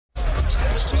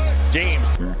James.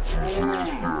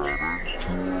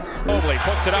 Mobley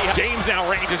puts it up. James now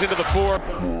ranges into the floor.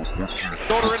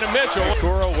 Shoulder into Mitchell.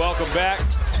 Kuro, welcome back.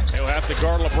 He'll have to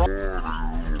guard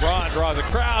LeBron. LeBron draws a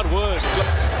crowd. Woods.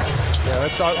 Yeah,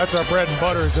 that's our bread and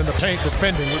butter is in the paint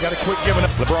defending. We got to quit giving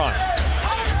up. LeBron.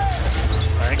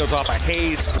 Angles off of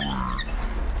Hayes.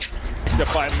 Picked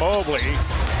up by Mobley.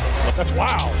 That's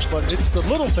wow, but it's the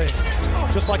little things.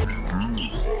 Just like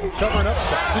covering up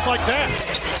stuff. Just like that.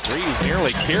 Reeves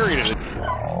nearly carried it.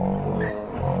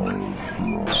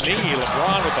 Knee,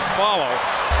 LeBron with the follow.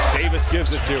 Davis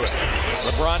gives it to it.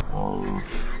 LeBron.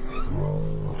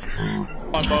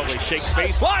 On Mobley, shakes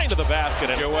baseline to the basket,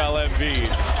 and Joel Embiid.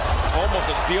 Almost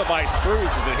a steal by Strus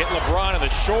as it hit LeBron in the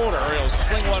shoulder. He'll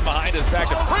swing one behind his back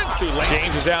to Prince, who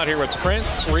James is out here with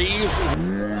Prince, Reeves.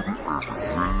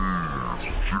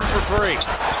 For three.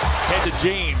 Head to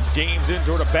James. James in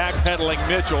toward a backpedaling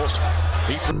Mitchell.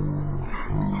 He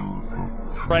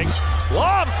breaks,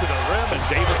 lobs to the rim, and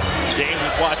Davis. James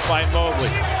is watched by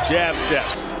Mobley. Jab step.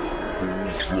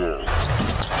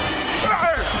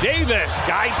 Davis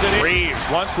guides it in. Reeves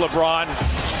wants LeBron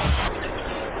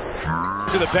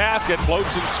to the basket,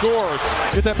 floats and scores.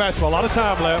 Get that basketball. A lot of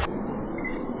time left.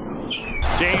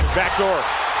 James backdoor.